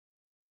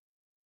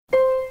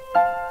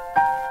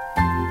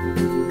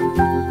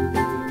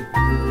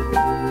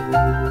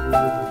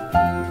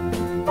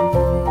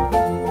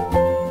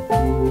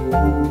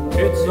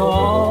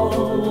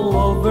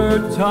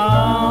the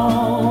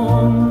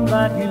town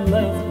that he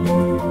left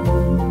me,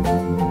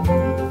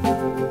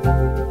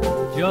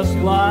 just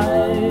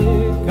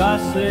like I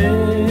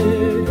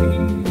said he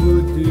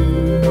would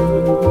do.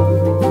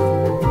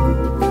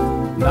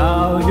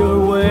 Now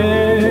you're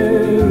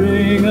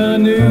wearing a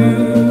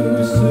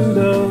new suit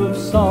of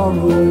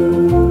sorrow,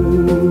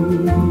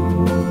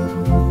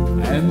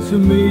 and to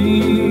me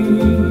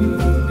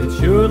it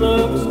sure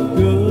looks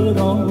good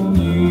on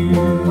you.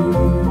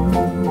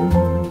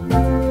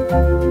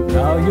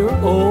 Now your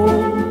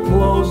old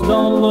clothes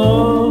don't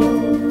look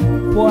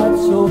quite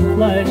so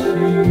flashy,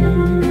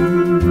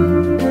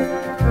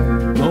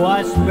 though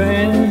I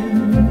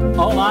spent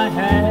all I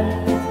had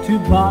to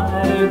buy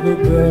the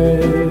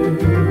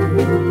best.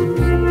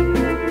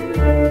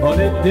 But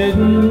it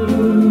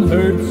didn't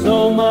hurt so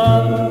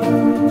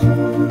much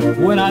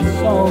when I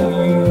saw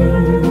you.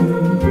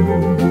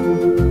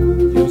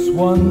 Just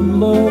one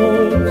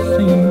look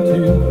seemed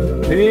to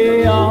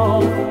pay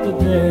off the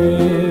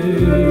debt.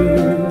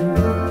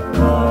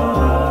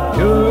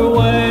 You're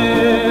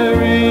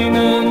wearing a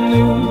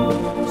new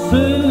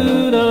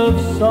suit of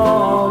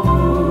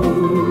sorrow,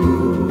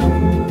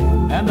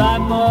 and I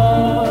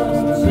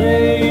must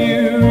say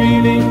you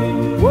really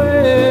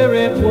wear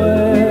it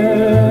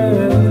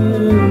well.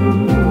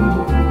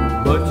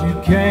 But you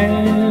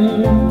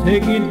can't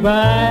take it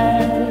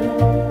back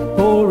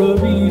for a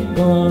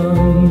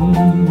refund.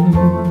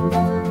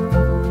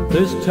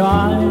 This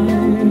time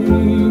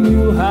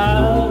you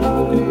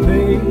have to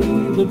pay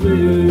the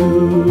bill.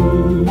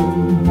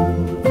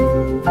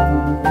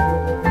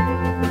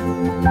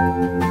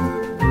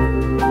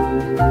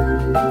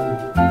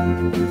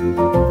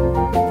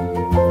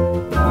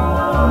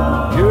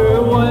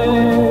 You're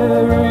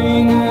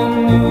wearing a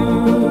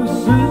new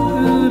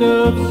suit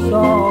of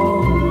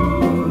sorrow,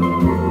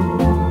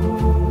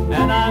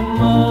 and I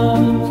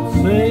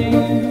must say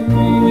you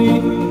really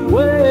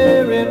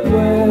wear it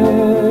well.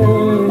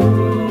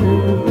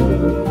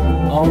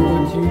 Oh,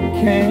 but you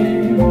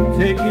can't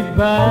take it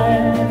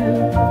back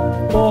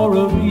for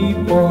a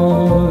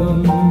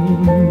refund.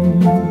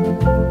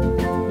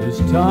 This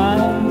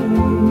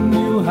time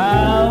you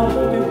have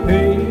to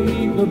pay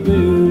the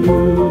bill.